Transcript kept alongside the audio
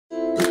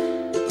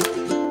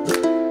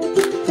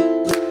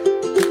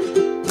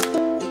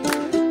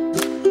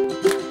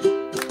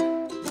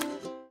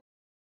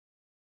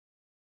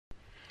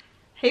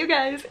Hey you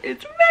guys,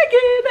 it's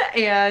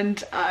Megan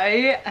and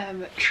I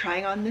am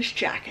trying on this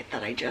jacket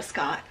that I just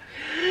got.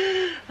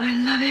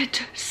 I love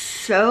it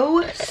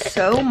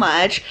so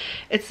much.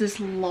 It's this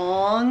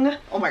long,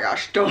 oh my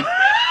gosh, don't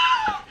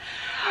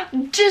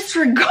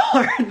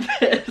disregard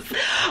this.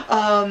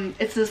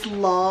 It's this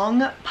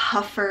long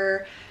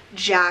puffer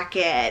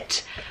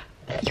jacket.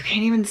 You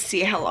can't even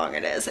see how long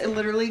it is. It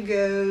literally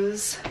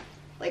goes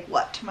like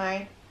what,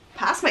 to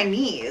past my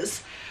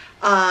knees.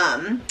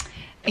 And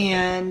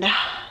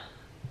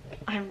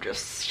I'm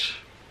just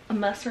a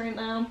mess right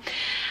now.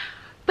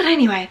 But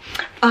anyway,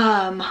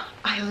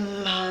 I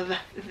love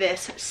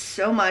this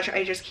so much.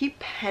 I just keep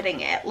petting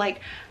it. Like,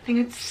 I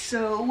think it's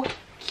so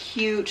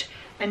cute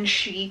and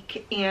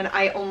chic, and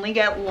I only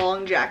get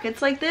long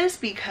jackets like this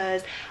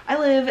because I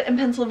live in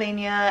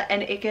Pennsylvania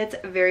and it gets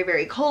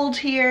very cold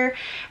here,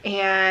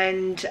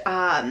 and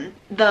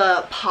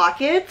the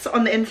pockets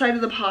on the inside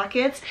of the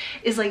pockets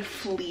is like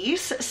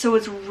fleece, so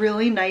it's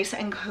really nice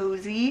and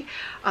cozy,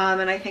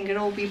 and I think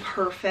it'll be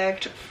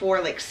perfect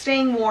for like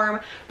staying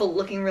warm but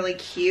looking really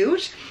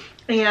cute.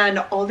 And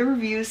all the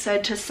reviews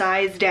said to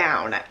size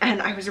down,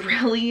 and I was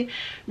really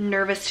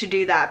nervous to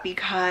do that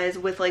because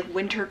with like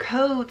winter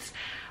coats,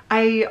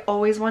 I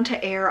always want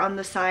to err on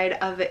the side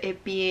of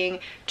it being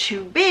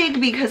too big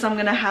because I'm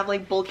gonna have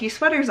like bulky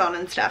sweaters on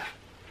and stuff.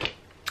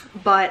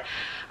 But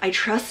I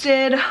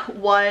trusted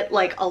what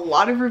like a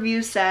lot of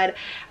reviews said,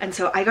 and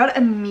so I got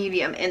a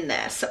medium in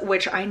this,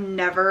 which I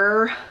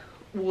never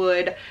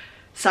would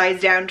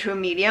size down to a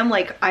medium.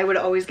 Like, I would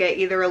always get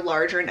either a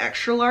large or an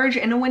extra large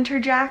in a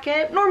winter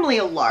jacket, normally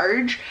a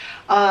large,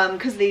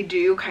 because they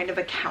do kind of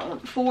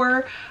account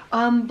for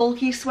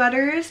bulky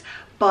sweaters.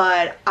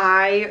 But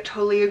I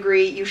totally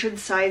agree, you should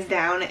size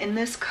down in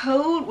this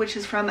coat, which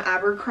is from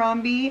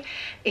Abercrombie,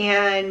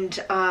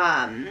 and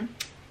I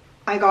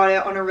got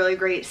it on a really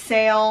great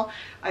sale.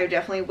 I would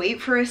definitely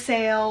wait for a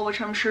sale,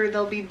 which I'm sure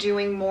they'll be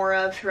doing more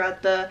of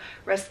throughout the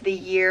rest of the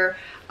year,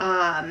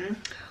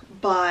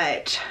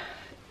 but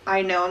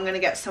I know I'm gonna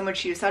get so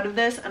much use out of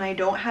this, and I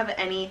don't have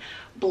any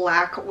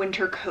black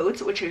winter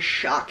coats, which is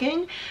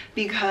shocking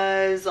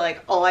because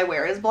like all I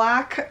wear is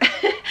black.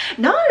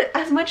 Not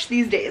as much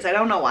these days, I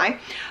don't know why,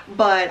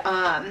 but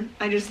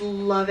I just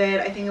love it.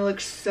 I think it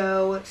looks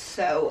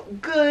so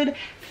good,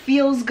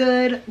 feels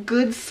good,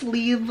 good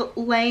sleeve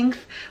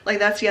length. Like,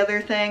 that's the other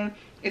thing.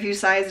 If you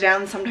size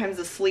down, sometimes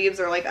the sleeves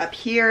are like up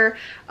here.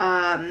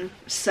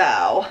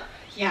 So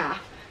yeah,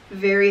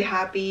 very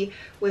happy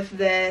with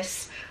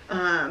this.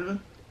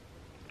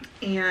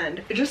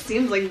 And it just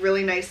seems like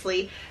really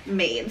nicely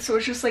made. So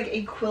it's just like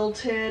a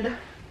quilted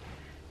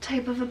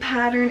type of a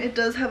pattern. It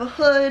does have a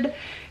hood,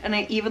 and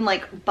it even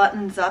like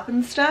buttons up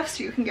and stuff,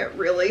 so you can get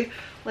really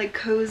like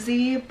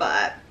cozy.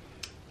 But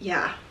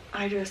yeah,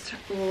 I just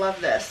love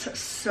this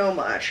so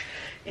much,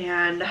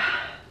 and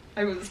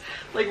I was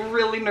like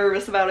really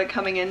nervous about it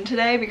coming in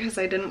today because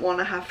I didn't want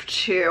to have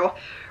to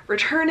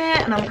return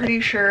it, and I'm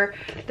pretty sure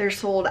they're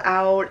sold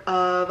out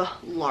of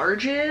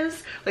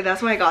larges. Like,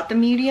 that's why I got the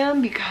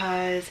medium,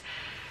 because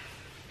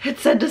it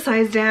said to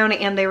size down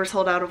and they were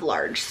sold out of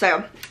large.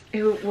 So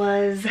it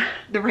was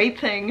the right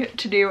thing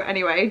to do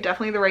anyway,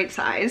 definitely the right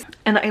size.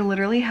 And I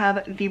literally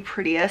have the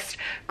prettiest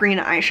green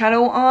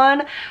eyeshadow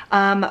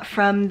on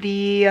from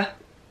the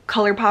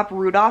ColourPop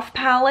Rudolph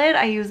palette.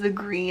 I use the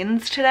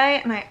greens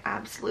today and I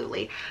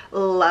absolutely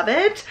love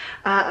it.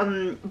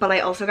 But I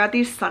also got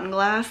these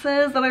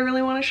sunglasses that I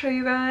really want to show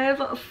you guys.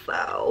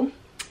 So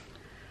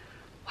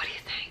what do you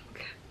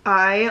think?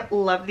 I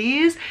love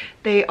these.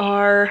 They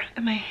are,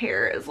 and my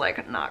hair is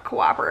like not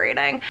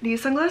cooperating.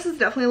 These sunglasses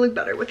definitely look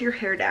better with your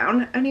hair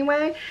down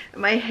anyway.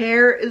 And my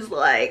hair is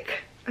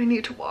like, I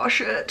need to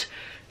wash it,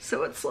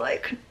 so it's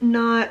like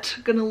not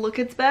gonna look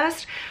its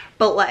best.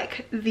 But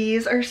like,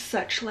 these are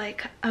such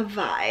like a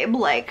vibe.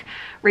 Like,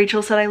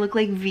 Rachel said I look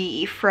like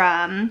V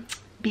from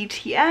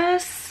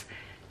BTS,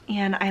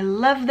 and I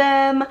love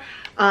them.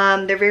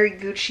 They're very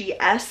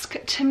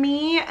Gucci-esque to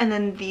me. And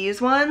then these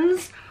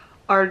ones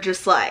are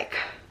just like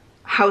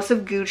House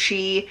of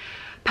Gucci,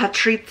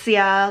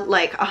 Patrizia,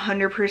 like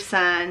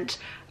 100%.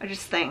 I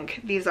just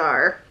think these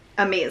are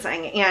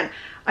amazing. And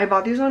I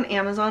bought these on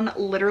Amazon,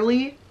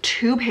 literally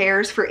 2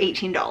 pairs for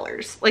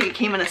 $18. Like, it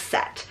came in a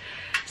set.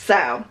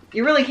 So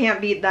you really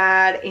can't beat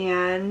that.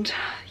 And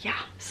yeah,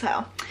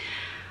 so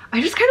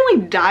I just kind of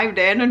like dived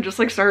in and just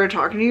like started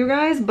talking to you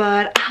guys.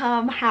 But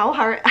how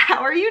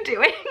are you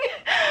doing?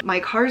 My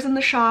car's in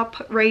the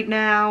shop right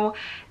now,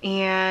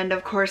 and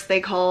of course they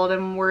called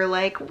and were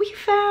like, we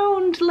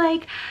found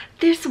like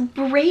this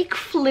brake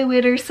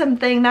fluid or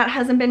something that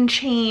hasn't been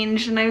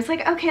changed. And I was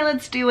like, okay,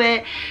 let's do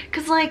it,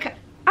 because like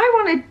I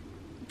want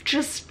to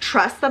just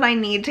trust that I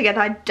need to get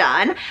that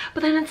done.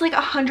 But then it's like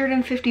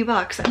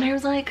 $150, and I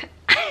was like,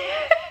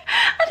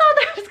 I thought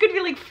that was gonna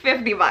be like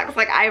 $50.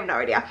 Like, I have no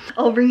idea.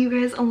 I'll bring you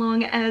guys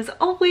along as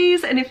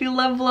always, and if you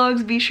love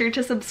vlogs, be sure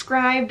to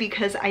subscribe,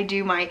 because I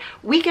do my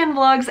weekend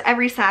vlogs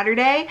every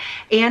Saturday,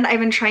 and I've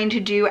been trying to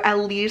do at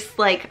least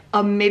like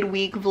a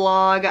midweek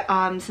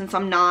vlog since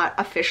I'm not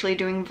officially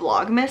doing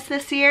Vlogmas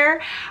this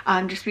year,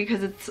 just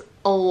because it's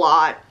a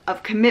lot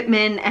of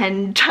commitment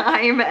and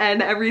time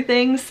and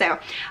everything, so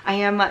I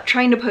am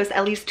trying to post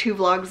at least 2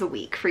 vlogs a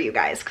week for you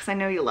guys because I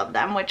know you love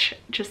them, which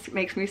just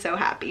makes me so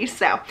happy.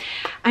 So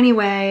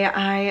anyway,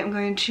 I am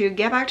going to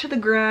get back to the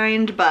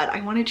grind, but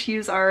I wanted to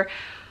use our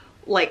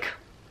like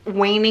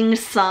waning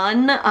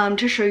sun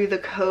to show you the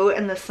coat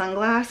and the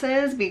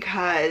sunglasses,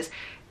 because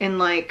in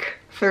like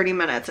 30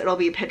 minutes it'll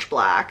be pitch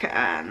black,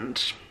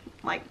 and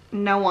like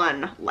no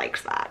one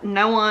likes that.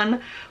 No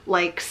one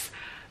likes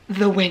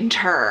the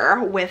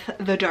winter with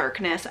the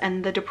darkness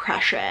and the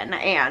depression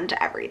and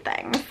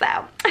everything.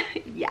 So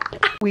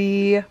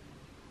yeah,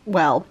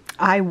 well,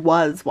 I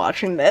was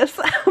watching this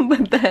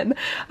but then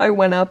I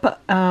went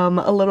up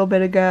a little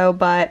bit ago,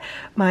 but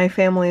my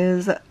family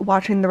is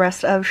watching the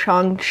rest of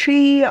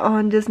Shang-Chi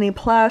on Disney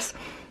Plus.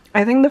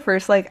 I think the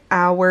first like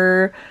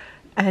hour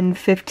and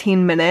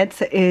 15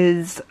 minutes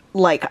is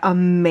like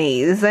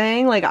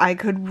amazing. Like I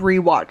could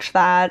rewatch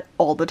that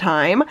all the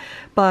time,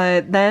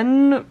 but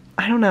then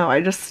I don't know, I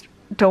just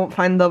don't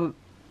find the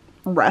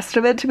rest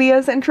of it to be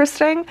as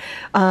interesting.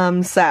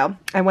 So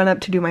I went up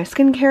to do my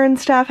skincare and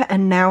stuff,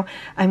 and now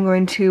I'm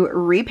going to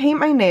repaint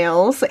my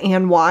nails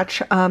and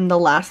watch the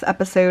last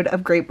episode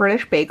of Great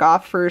British Bake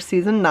Off for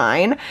season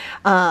 9.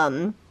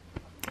 I'm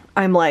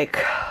like,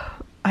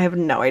 I have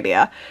no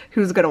idea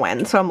who's gonna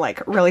win, so I'm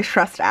like really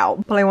stressed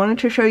out. But I wanted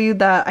to show you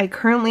that I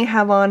currently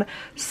have on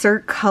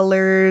Cert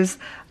Colors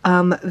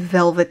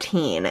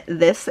Velveteen.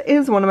 This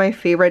is one of my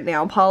favorite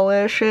nail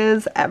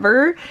polishes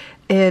ever.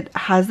 It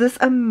has this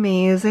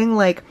amazing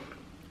like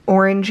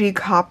orangey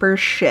copper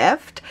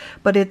shift,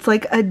 but it's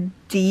like a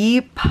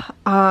deep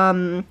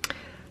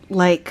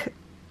like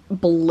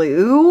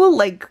blue,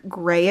 like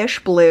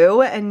grayish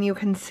blue, and you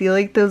can see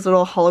like those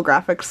little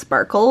holographic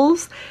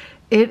sparkles.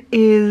 It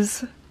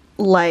is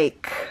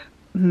like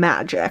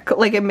magic.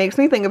 Like it makes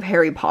me think of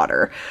Harry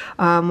Potter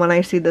when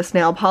I see this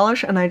nail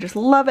polish, and I just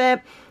love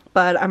it.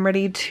 But I'm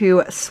ready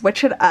to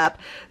switch it up.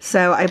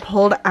 So I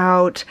pulled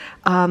out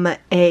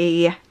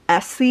a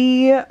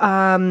Essie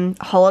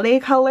holiday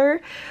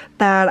color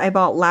that I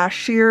bought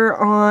last year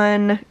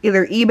on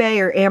either eBay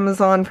or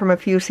Amazon from a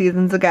few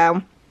seasons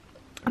ago.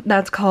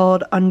 That's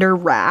called Under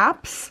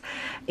Wraps,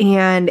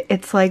 and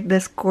it's like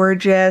this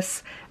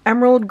gorgeous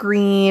emerald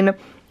green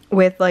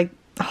with like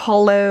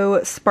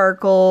hollow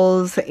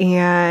sparkles,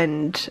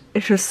 and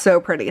it's just so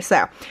pretty.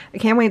 So I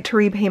can't wait to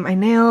repaint my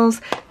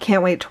nails,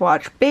 can't wait to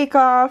watch Bake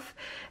Off,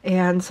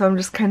 and so I'm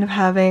just kind of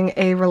having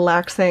a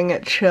relaxing,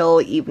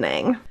 chill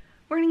evening.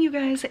 Morning, you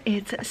guys.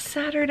 It's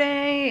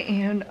Saturday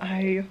and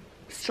I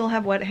still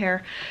have wet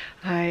hair.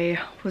 I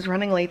was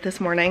running late this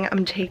morning.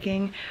 I'm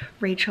taking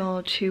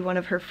Rachel to one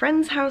of her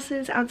friends'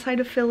 houses outside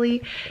of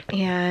Philly,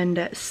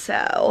 and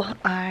so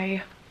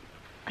I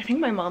think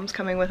my mom's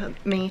coming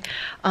with me,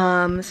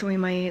 so we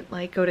might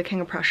like go to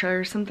King of Prussia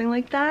or something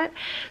like that.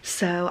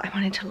 So I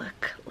wanted to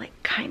look like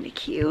kind of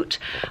cute,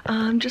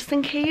 just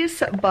in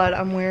case. But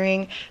I'm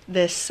wearing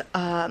this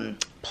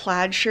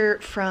plaid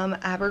shirt from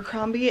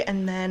Abercrombie,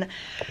 and then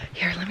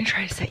here, let me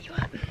try to set you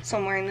up. So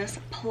I'm wearing this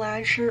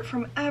plaid shirt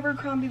from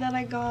Abercrombie that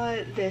I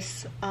got,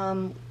 this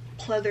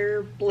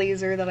pleather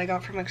blazer that I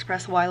got from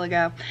Express a while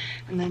ago,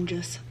 and then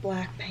just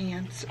black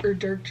pants or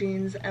dark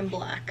jeans and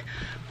black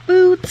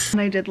boots.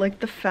 And I did like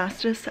the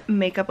fastest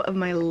makeup of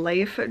my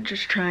life,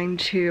 just trying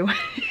to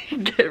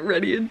get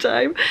ready in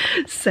time.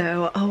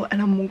 So, oh,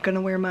 and I'm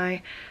gonna wear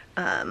my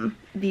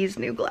these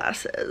new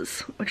glasses,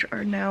 which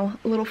are now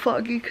a little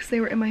foggy because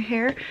they were in my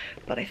hair,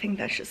 but I think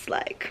that's just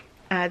like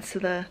adds to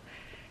the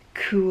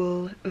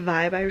cool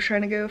vibe I was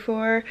trying to go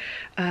for.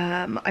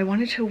 I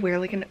wanted to wear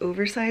like an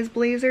oversized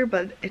blazer,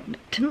 but it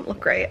didn't look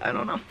great. I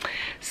don't know.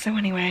 So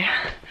anyway,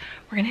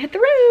 we're gonna hit the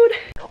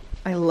road.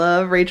 I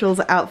love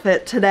Rachel's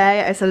outfit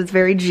today. I said it's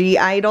very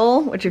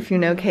G-Idol, which if you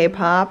know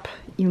K-pop,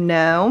 you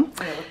know.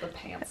 Yeah, with the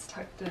pants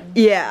tucked in.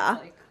 Yeah.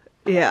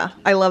 Yeah,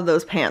 I love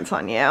those pants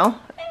on you.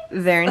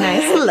 Very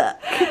nice look.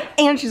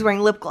 And she's wearing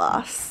lip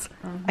gloss.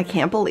 I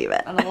can't believe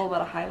it. And a little bit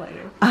of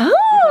highlighter.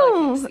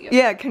 Oh,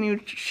 yeah, can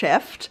you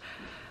shift?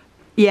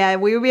 Yeah,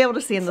 we would be able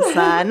to see in the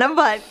sun,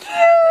 but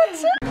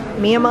cute!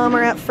 Me and Mom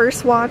are at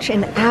First Watch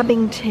in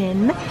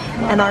Abington,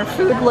 and our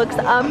food looks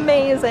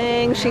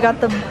amazing. She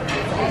got the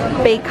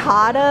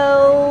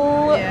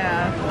Bacado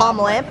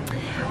omelet.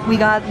 We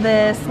got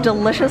this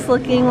delicious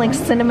looking like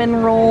cinnamon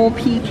roll,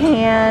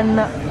 pecan,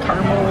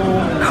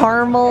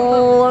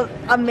 caramel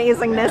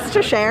amazingness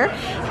to share.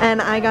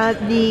 And I got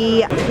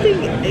the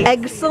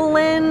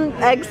excellent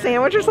egg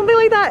sandwich or something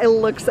like that. It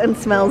looks and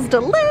smells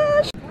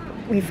delish.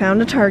 We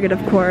found a Target,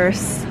 of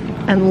course,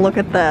 and look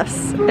at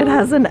this. It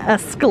has an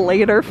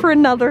escalator for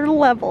another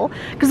level.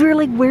 Because we were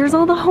like, where's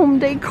all the home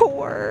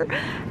decor?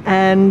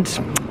 And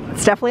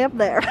it's definitely up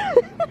there.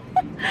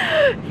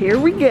 Here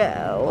we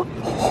go.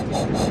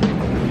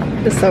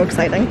 It's so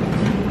exciting.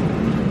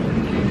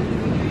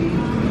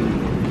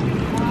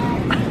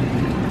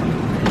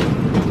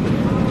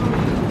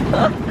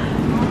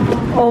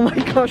 Oh my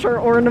gosh, our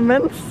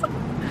ornaments.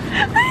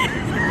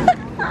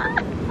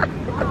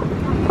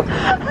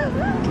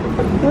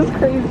 was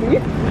crazy.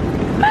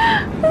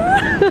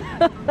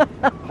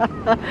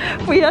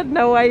 We had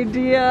no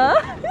idea.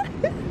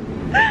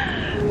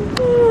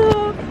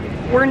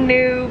 We're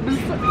noobs.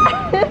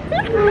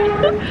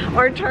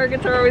 Our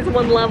targets are always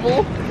one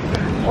level.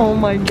 Oh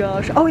my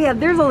gosh. Oh yeah,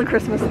 there's all the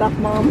Christmas stuff,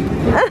 Mom.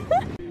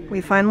 We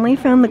finally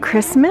found the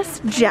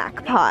Christmas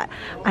jackpot.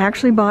 I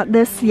actually bought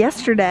this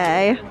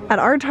yesterday at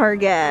our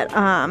Target.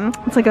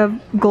 It's like a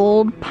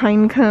gold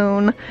pine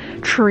cone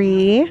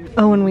tree.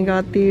 Oh, and we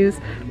got these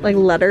like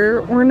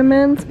letter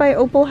ornaments by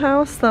Opal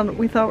House that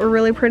we thought were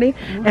really pretty.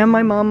 And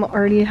my mom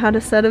already had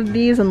a set of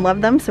these and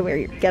loved them, so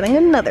we're getting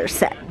another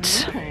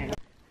set.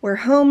 We're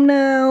home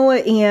now,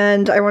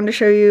 and I wanted to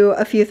show you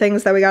a few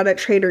things that we got at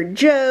Trader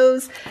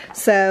Joe's.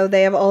 So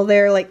they have all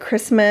their like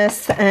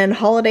Christmas and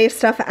holiday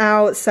stuff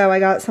out. So I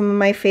got some of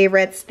my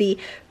favorites, the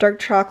dark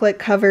chocolate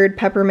covered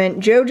peppermint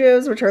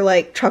JoJo's, which are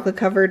like chocolate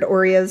covered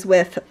Oreos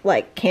with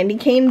like candy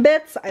cane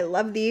bits. I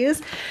love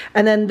these.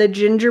 And then the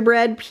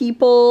gingerbread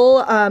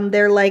people,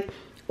 they're like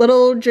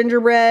little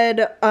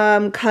gingerbread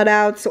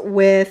cutouts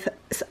with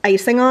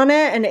icing on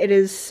it, and it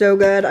is so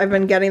good. I've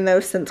been getting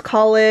those since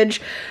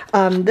college.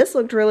 This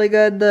looked really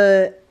good.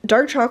 The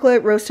dark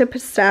chocolate roasted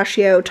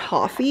pistachio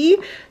toffee.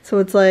 So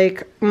it's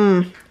like,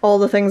 all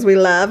the things we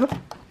love.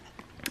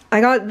 I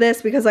got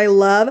this because I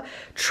love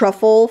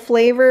truffle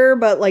flavor,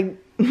 but like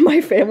my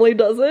family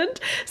doesn't.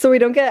 So we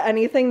don't get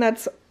anything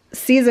that's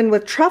seasoned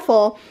with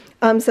truffle.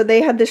 So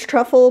they had this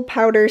truffle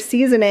powder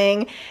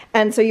seasoning,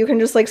 and so you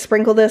can just like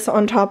sprinkle this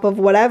on top of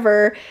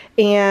whatever,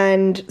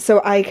 and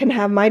so I can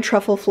have my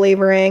truffle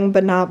flavoring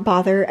but not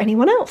bother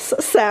anyone else.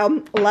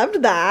 So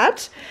loved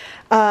that.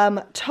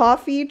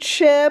 Toffee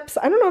chips.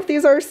 I don't know if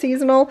these are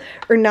seasonal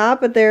or not,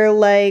 but they're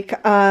like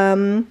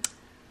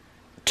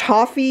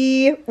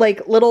toffee,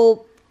 like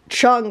little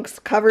chunks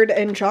covered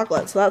in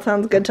chocolate, so that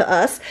sounds good to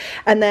us.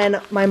 And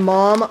then my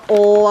mom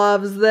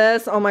loves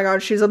this. Oh my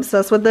god, she's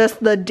obsessed with this,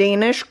 the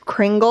Danish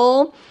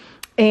Kringle.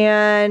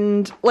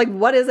 And like,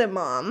 what is it,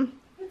 Mom?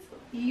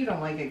 You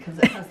don't like it because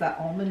it has that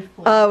almond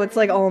flavor. Oh, it's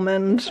like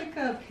almond. It's like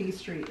a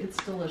pastry. It's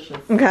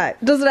delicious. Okay,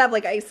 does it have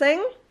like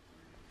icing?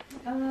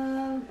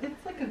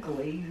 It's like a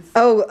glaze.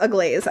 Oh, a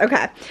glaze.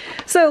 Okay,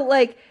 so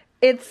like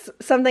it's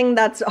something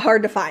that's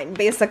hard to find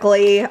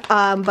basically,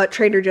 but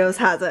Trader Joe's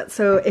has it.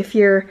 So if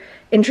you're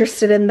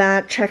interested in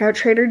that, check out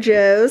Trader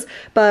Joe's.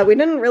 But we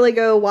didn't really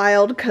go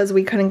wild because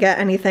we couldn't get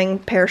anything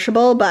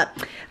perishable, but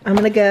I'm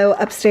gonna go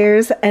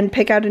upstairs and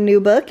pick out a new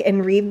book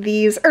and read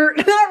these, or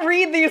not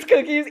read these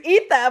cookies,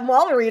 eat them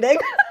while reading.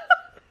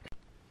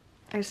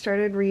 I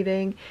started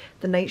reading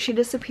The Night She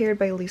Disappeared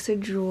by Lisa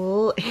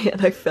Jewell,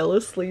 and I fell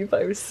asleep.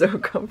 I was so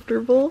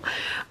comfortable,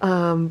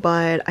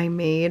 but I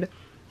made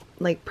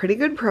like pretty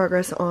good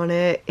progress on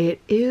it.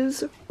 It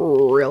is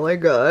really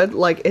good.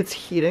 Like, it's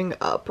heating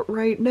up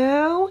right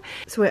now.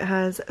 So it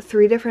has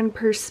 3 different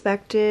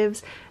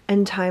perspectives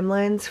and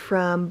timelines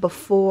from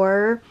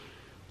before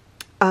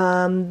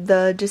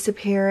the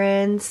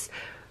disappearance,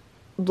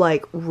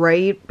 like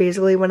right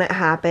basically when it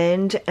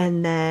happened,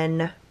 and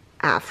then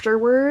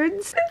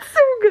afterwards. It's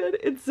so good.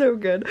 It's so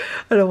good.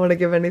 I don't want to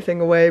give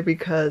anything away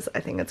because I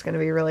think it's going to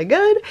be really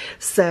good.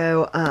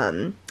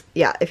 So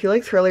yeah, if you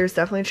like thrillers,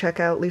 definitely check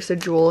out Lisa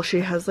Jewell.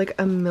 She has like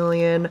a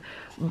million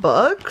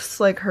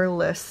books. Like, her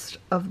list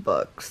of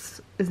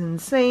books is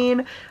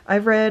insane.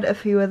 I've read a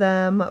few of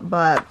them,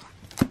 but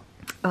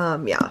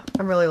yeah,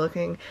 I'm really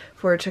looking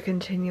forward to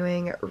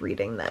continuing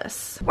reading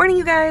this. Morning,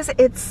 you guys.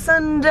 It's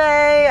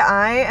Sunday.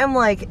 I am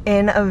like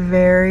in a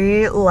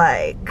very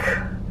like,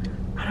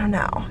 I don't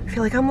know, I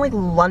feel like I'm like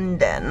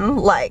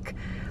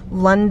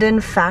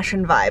London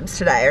fashion vibes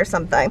today or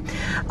something.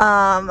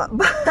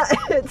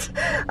 But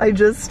I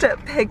just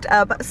picked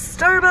up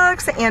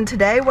Starbucks, and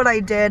today what I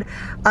did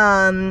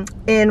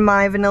in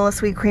my vanilla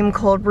sweet cream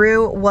cold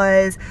brew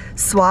was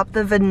swap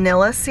the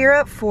vanilla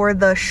syrup for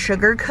the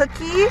sugar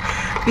cookie,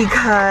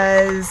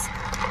 because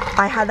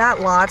I had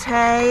that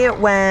latte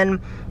when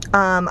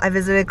I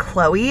visited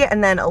Chloe,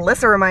 and then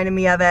Alyssa reminded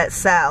me of it.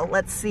 So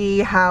let's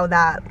see how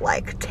that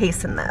like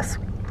tastes in this.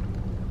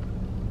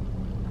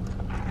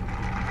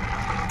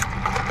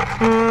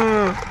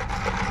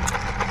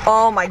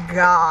 Oh my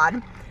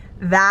god,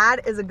 that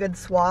is a good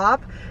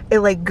swap. It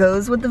like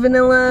goes with the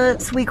vanilla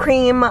sweet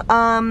cream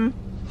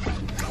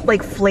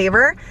like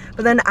flavor,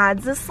 but then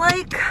adds this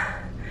like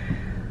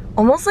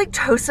almost like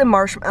toasted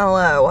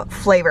marshmallow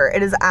flavor.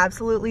 It is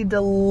absolutely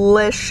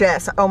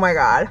delicious. Oh my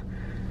god,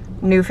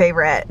 new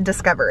favorite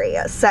discovery.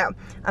 So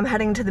I'm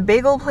heading to the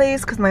bagel place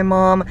because my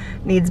mom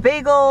needs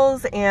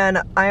bagels,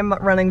 and I'm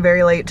running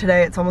very late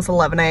today. It's almost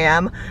 11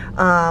 a.m.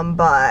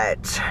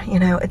 But you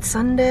know, it's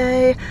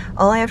Sunday.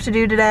 All I have to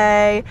do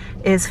today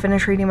is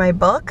finish reading my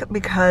book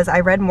because I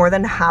read more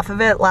than half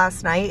of it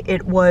last night.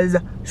 It was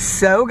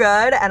so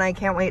good, and I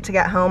can't wait to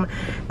get home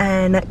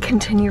and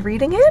continue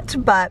reading it.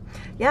 But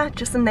yeah,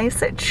 just a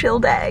nice chill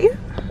day.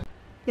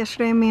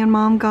 Yesterday, me and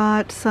Mom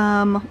got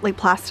some like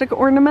plastic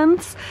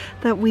ornaments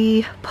that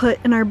we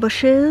put in our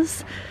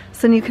bushes,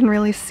 so then you can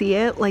really see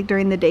it like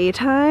during the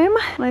daytime.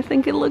 And I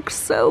think it looks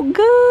so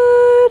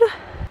good.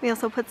 We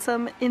also put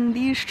some in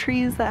these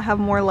trees that have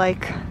more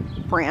like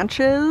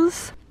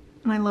branches.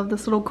 And I love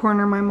this little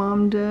corner my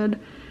mom did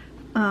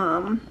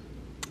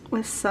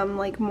with some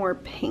like more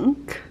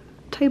pink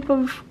type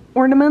of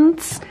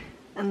ornaments.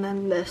 And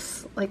then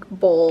this like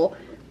bowl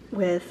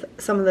with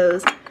some of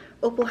those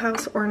Opal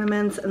House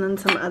ornaments and then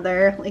some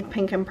other like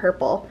pink and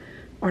purple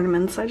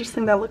ornaments. I just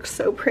think that looks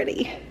so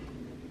pretty.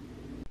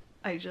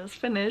 I just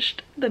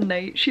finished The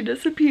Night She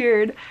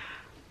Disappeared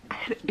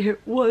and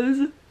it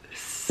was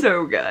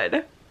so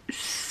good.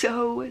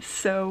 So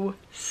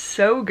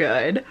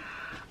good.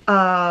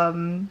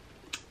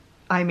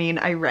 I mean,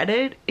 I read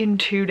it in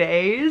 2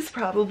 days,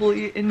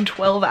 probably in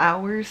 12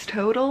 hours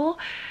total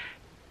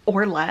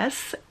or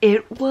less.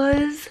 It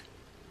was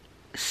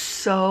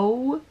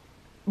so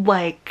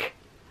like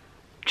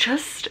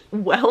just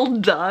well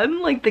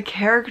done. Like the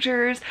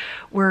characters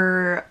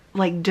were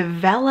like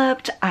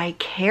developed. I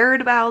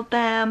cared about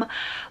them.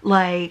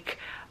 Like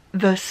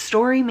the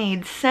story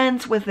made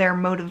sense with their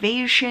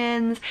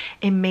motivations.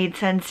 It made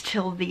sense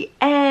till the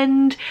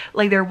end.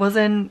 Like there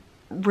wasn't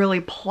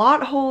really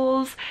plot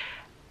holes.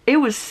 It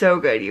was so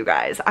good, you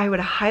guys. I would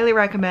highly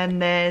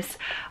recommend this.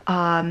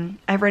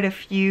 I've read a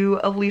few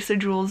of Lisa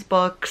Jewell's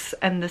books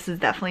and this is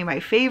definitely my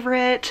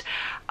favorite.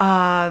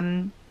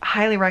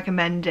 Highly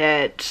recommend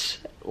it.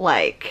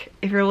 Like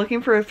if you're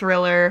looking for a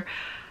thriller,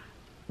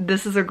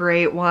 this is a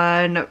great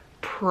one.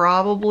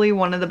 Probably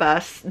one of the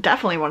best,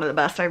 definitely one of the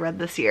best I read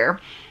this year.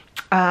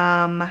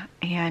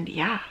 And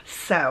yeah,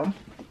 so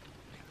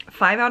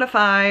 5 out of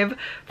 5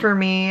 for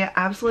me.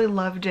 Absolutely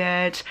loved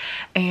it.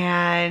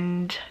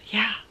 And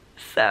yeah,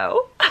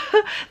 so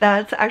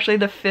that's actually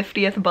the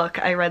 50th book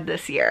I read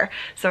this year.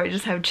 So I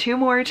just have 2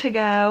 more to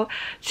go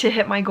to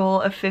hit my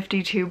goal of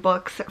 52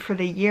 books for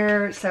the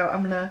year. So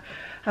I'm gonna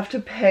have to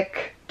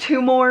pick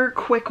 2 more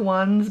quick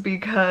ones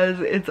because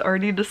it's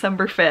already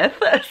December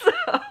 5th.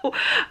 So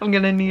I'm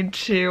gonna need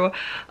to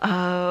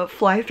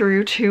fly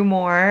through 2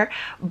 more.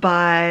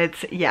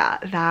 But yeah,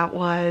 that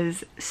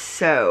was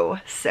so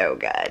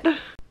good.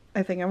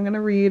 I think I'm gonna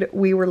read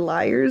We Were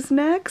Liars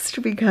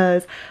next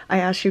because I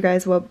asked you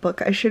guys what book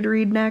I should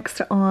read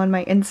next on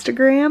my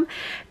Instagram,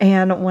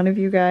 and one of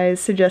you guys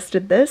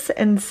suggested this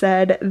and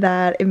said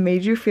that it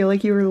made you feel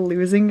like you were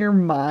losing your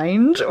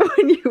mind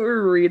when you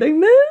were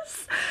reading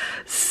this.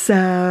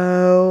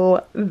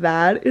 So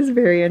that is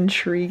very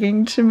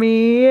intriguing to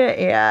me,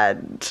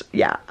 and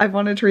yeah, I've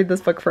wanted to read this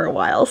book for a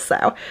while, so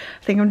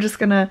I think I'm just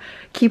gonna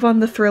keep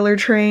on the thriller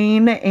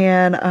train,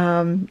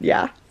 and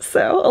yeah,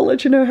 so I'll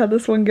let you know how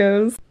this one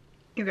goes.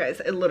 You guys,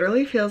 it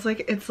literally feels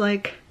like it's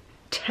like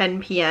 10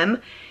 p.m.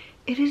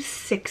 It is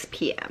 6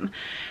 p.m.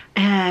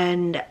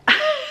 and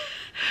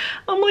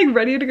I'm like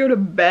ready to go to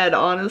bed,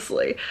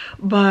 honestly.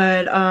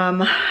 But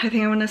I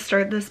think I'm gonna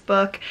start this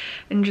book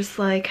and just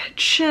like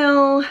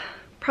chill,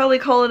 probably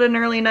call it an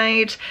early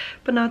night,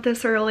 but not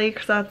this early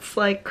because that's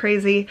like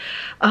crazy.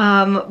 But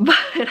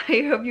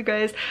I hope you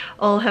guys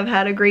all have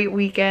had a great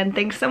weekend.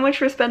 Thanks so much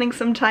for spending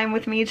some time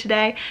with me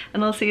today,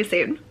 and I'll see you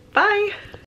soon. Bye!